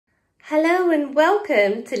Hello and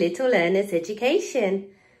welcome to Little Learners Education.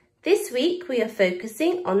 This week we are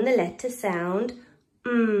focusing on the letter sound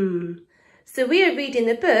So we are reading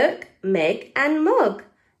the book Meg and Mog.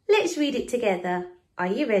 Let's read it together. Are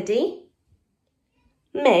you ready?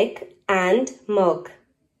 Meg and Mog.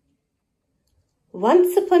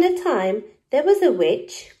 Once upon a time there was a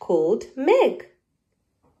witch called Meg.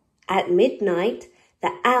 At midnight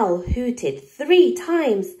the owl hooted 3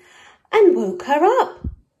 times and woke her up.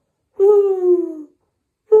 Woo,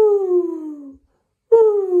 woo,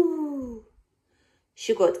 woo.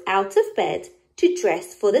 She got out of bed to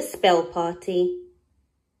dress for the spell party.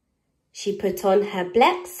 She put on her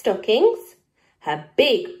black stockings, her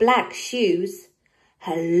big black shoes,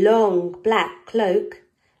 her long black cloak,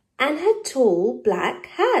 and her tall black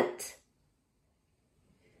hat.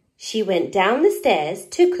 She went down the stairs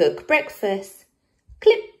to cook breakfast.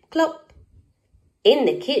 Clip, clop. In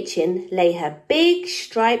the kitchen lay her big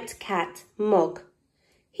striped cat, Mog.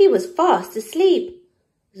 He was fast asleep.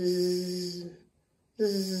 Zzz,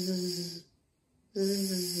 zzz,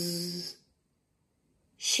 zzz.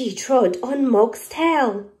 She trod on Mog's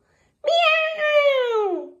tail.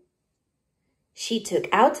 Meow! She took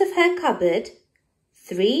out of her cupboard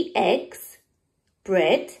 3 eggs,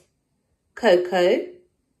 bread, cocoa,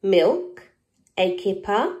 milk, a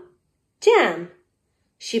kipper, jam.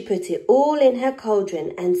 She put it all in her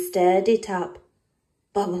cauldron and stirred it up.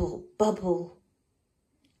 Bubble, bubble.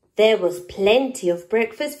 There was plenty of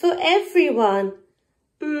breakfast for everyone.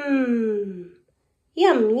 Yum,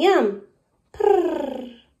 yum,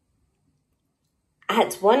 prrr.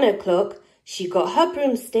 At 1 o'clock, she got her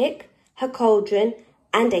broomstick, her cauldron,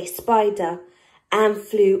 and a spider and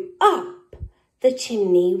flew up the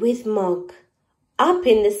chimney with Mog. Up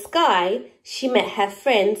in the sky, she met her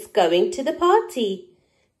friends going to the party.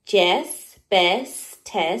 Jess, Bess,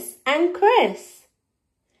 Tess and Cress.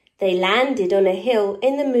 They landed on a hill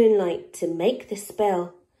in the moonlight to make the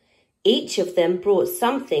spell. Each of them brought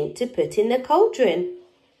something to put in the cauldron.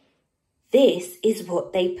 This is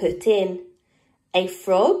what they put in: a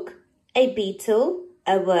frog, a beetle,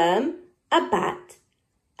 a worm, a bat,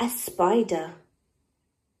 a spider.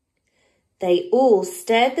 They all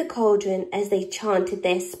stirred the cauldron as they chanted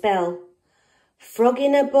their spell. Frog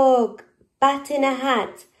in a bog, bat in a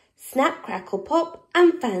hat, snap, crackle, pop,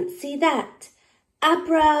 and fancy that.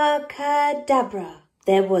 Abracadabra.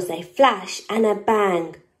 There was a flash and a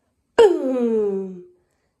bang. Boom!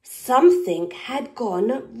 Something had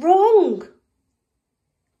gone wrong.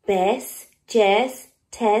 Bess, Jess,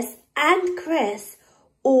 Tess, and Cress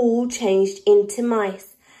all changed into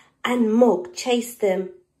mice, and Mog chased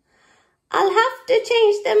them. I'll have to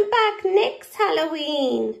change them back next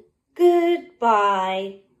Halloween.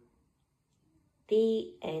 Goodbye.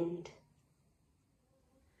 The end.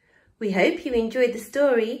 We hope you enjoyed the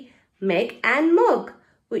story Meg and Mog,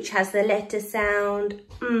 which has the letter sound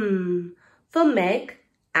for Meg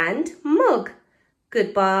and Mog.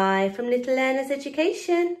 Goodbye from Little Learners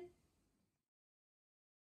Education.